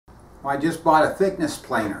Well, I just bought a thickness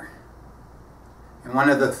planer, and one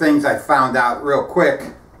of the things I found out real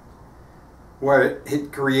quick, where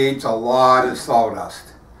it creates a lot of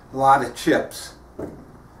sawdust, a lot of chips.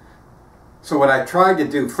 So what I tried to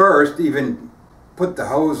do first, even put the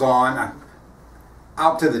hose on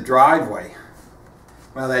out to the driveway.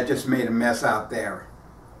 Well, that just made a mess out there.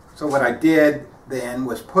 So what I did then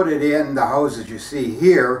was put it in the hoses you see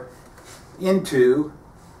here into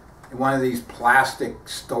one of these plastic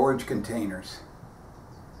storage containers.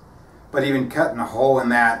 But even cutting a hole in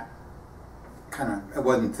that, it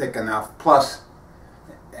wasn't thick enough. Plus,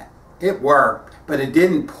 it worked, but it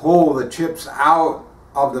didn't pull the chips out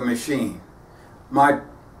of the machine. My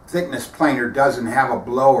thickness planer doesn't have a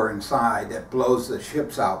blower inside that blows the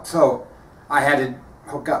chips out. So I had to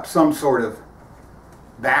hook up some sort of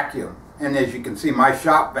vacuum. And as you can see, my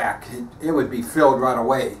shop vac, it would be filled right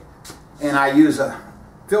away. And I use a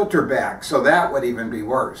filter bag, so that would even be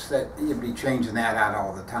worse. That you'd be changing that out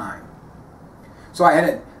all the time. So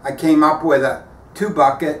I came up with a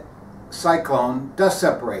 2-bucket Cyclone Dust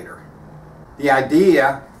Separator. The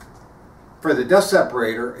idea for the dust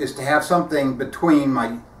separator is to have something between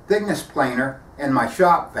my thickness planer and my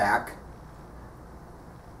shop vac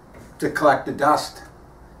to collect the dust,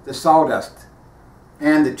 the sawdust,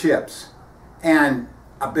 and the chips, and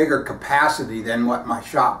a bigger capacity than what my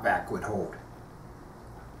shop vac would hold.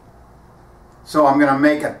 So I'm going to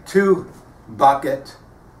make a 2-bucket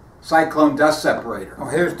Cyclone Dust Separator. Well,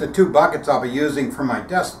 here's the 2 buckets I'll be using for my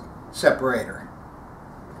dust separator.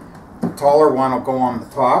 The taller one will go on the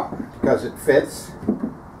top because it fits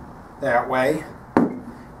that way,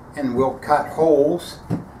 and we'll cut holes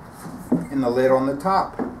in the lid on the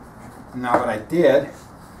top. And now what I did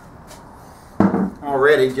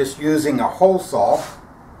already, just using a hole saw,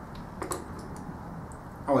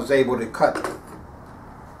 I was able to cut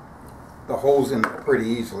the holes in pretty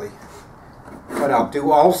easily. What I'll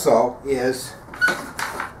do also is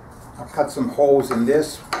I'll cut some holes in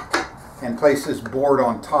this and place this board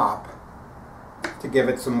on top to give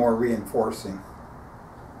it some more reinforcing.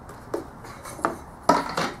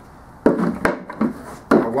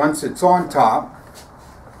 Now once it's on top,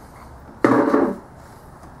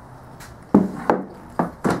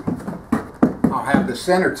 I'll have the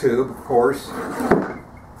center tube, of course,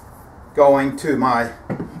 going to my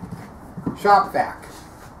shop vac.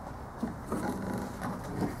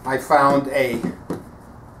 I found a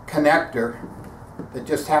connector that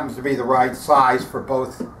just happens to be the right size for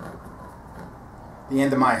both the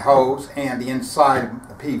end of my hose and the inside of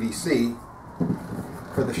the PVC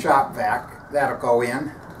for the shop vac. That'll go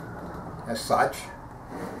in as such.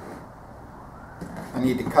 I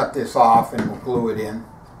need to cut this off and we'll glue it in.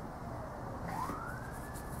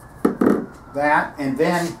 That, and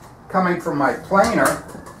then coming from my planer,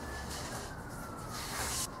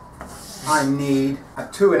 I need a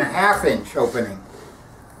 2.5-inch opening.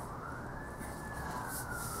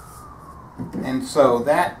 And so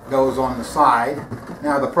that goes on the side.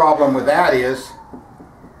 Now the problem with that is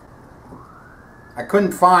I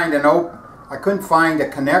couldn't find a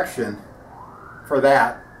connection for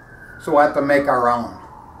that, so we'll have to make our own.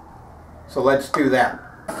 So let's do that.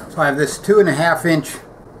 So I have this 2.5-inch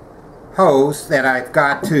hose that I've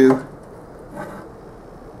got to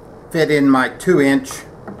fit in my 2-inch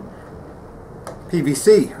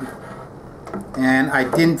PVC, and I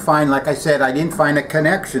didn't find, like I said, I didn't find a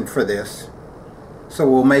connection for this, so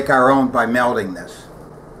we'll make our own by melting this.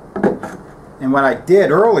 And what I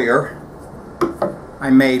did earlier, I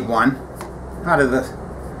made one out of the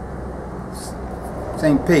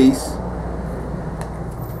same piece.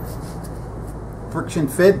 Friction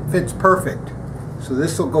fits perfect, so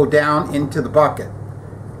this will go down into the bucket,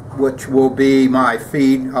 which will be my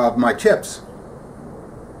feed of my chips.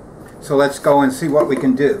 So let's go and see what we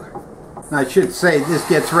can do. Now I should say this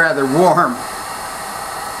gets rather warm,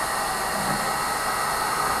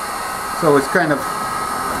 so it's kind of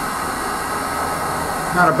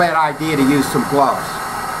not a bad idea to use some gloves.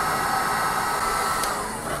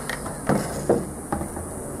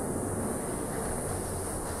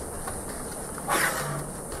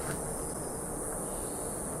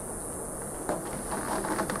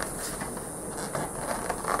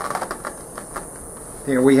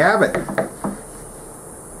 Here we have it.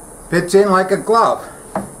 Fits in like a glove.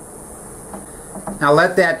 Now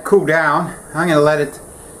let that cool down. I'm going to let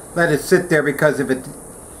it sit there, because if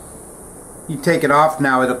you take it off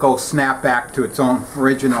now, it'll go snap back to its own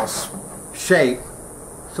original shape.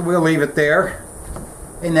 So we'll leave it there,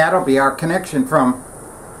 and that'll be our connection for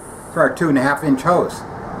our 2.5-inch hose.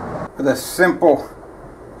 With a simple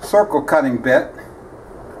circle cutting bit,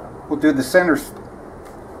 we'll do the center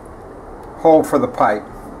hole for the pipe.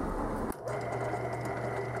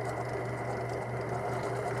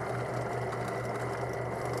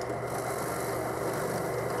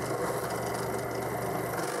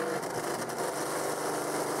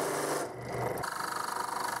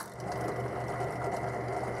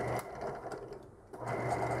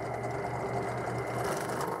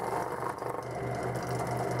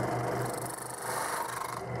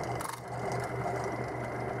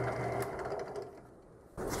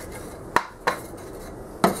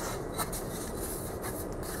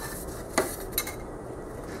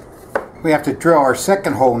 We have to drill our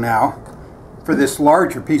second hole now for this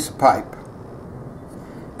larger piece of pipe.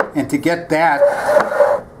 And to get that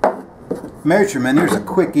measurement, here's a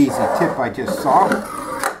quick easy tip I just saw.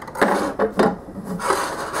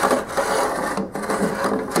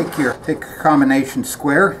 Take a combination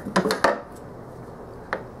square,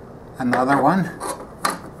 another one,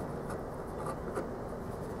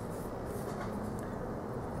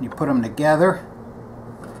 you put them together,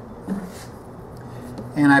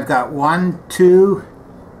 and I've got 1, 2,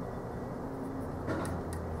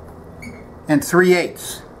 and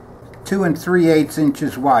 3/8. 2 3/8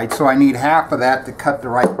 inches wide, so I need half of that to cut the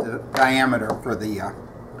right diameter for the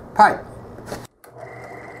pipe.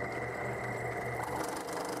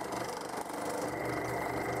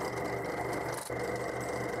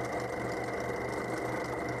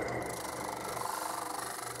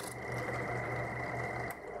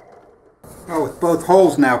 Well, with both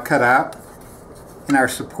holes now cut out in our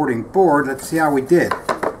supporting board, let's see how we did.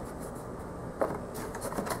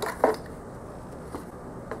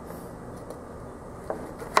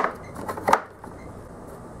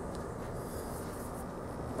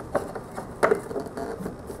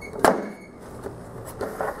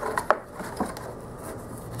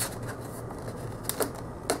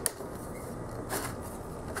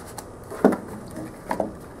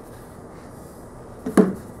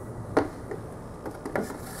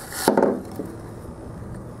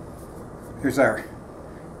 Here's our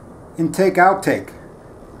intake outtake.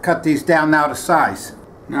 Cut these down now to size.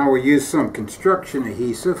 Now we'll use some construction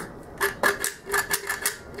adhesive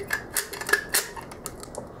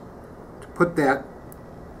to put that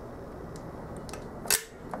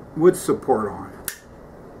wood support on.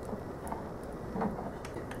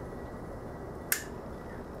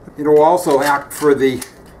 It'll also act for the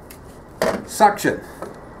suction.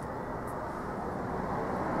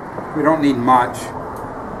 We don't need much.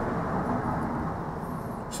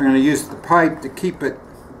 So I'm going to use the pipe to keep it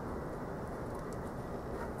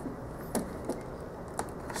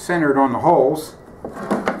centered on the holes.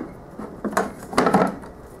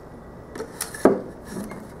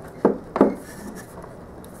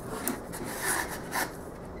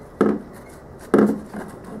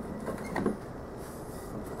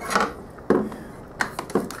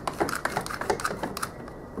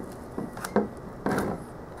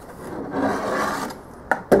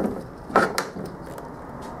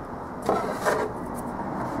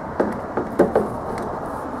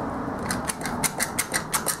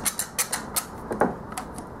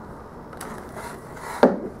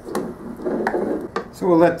 So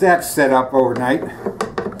we'll let that set up overnight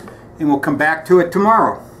and we'll come back to it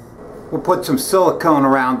tomorrow. We'll put some silicone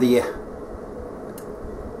around the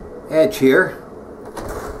edge here.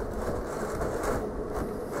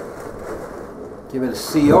 Give it a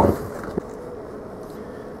seal.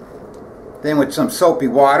 Then with some soapy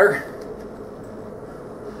water,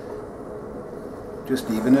 just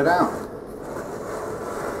even it out.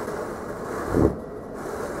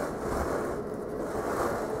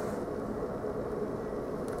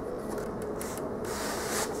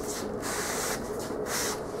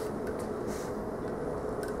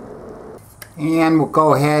 And we'll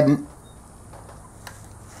go ahead and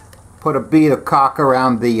put a bead of caulk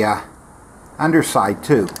around the underside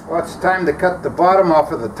too. Well, it's time to cut the bottom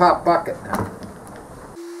off of the top bucket now.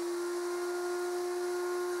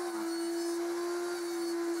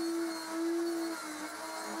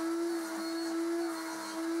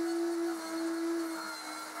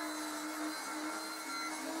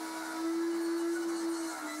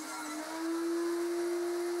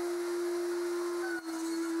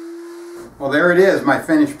 Well, there it is, my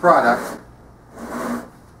finished product.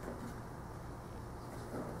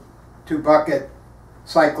 2-bucket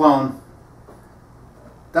Cyclone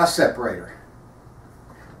Dust Separator.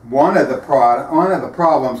 One of the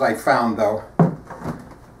problems I found though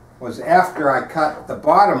was after I cut the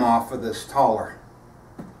bottom off of this taller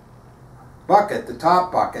bucket, the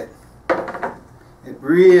top bucket, it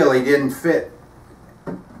really didn't fit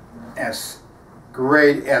as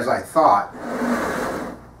great as I thought.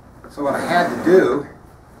 So what I had to do,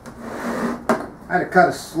 I had to cut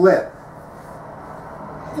a slit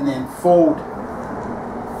and then fold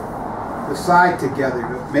the side together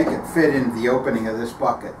to make it fit into the opening of this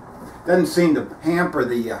bucket. Doesn't seem to hamper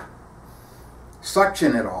the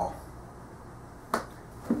suction at all.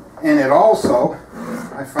 And it also,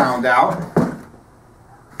 I found out,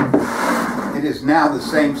 it is now the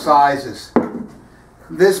same size as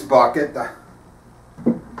this bucket, the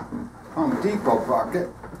Home Depot bucket.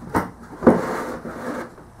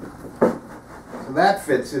 So that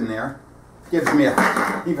fits in there, gives me an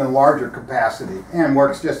even larger capacity and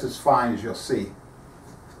works just as fine as you'll see.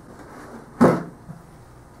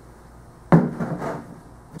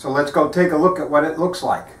 So let's go take a look at what it looks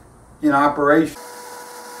like in operation.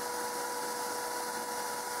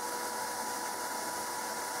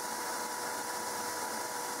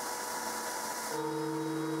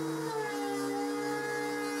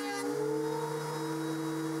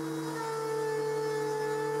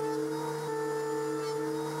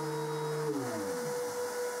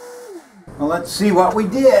 Well, let's see what we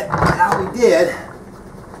did, how we did.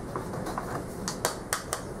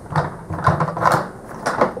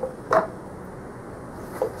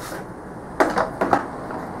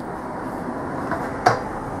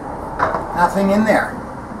 Nothing in there,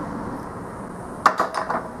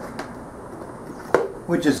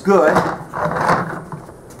 which is good.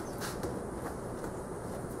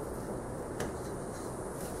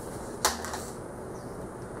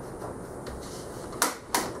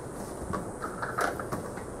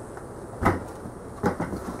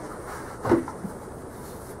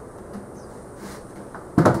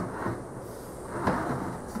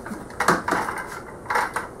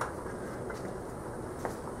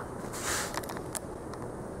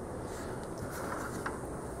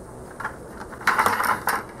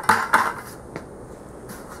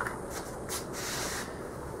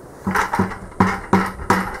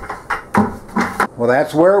 Well,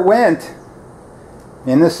 that's where it went,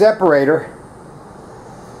 in the separator.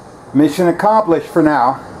 Mission accomplished for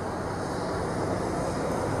now.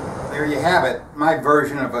 There you have it, my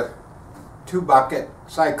version of a 2-bucket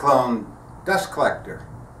Cyclone Dust Collector.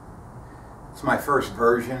 It's my first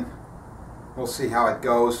version. We'll see how it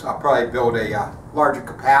goes. I'll probably build a larger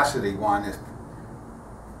capacity one if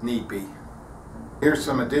need be. Here's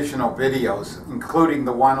some additional videos, including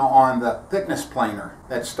the one on the thickness planer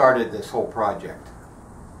that started this whole project.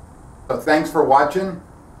 So thanks for watching,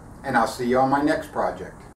 and I'll see you on my next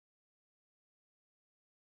project.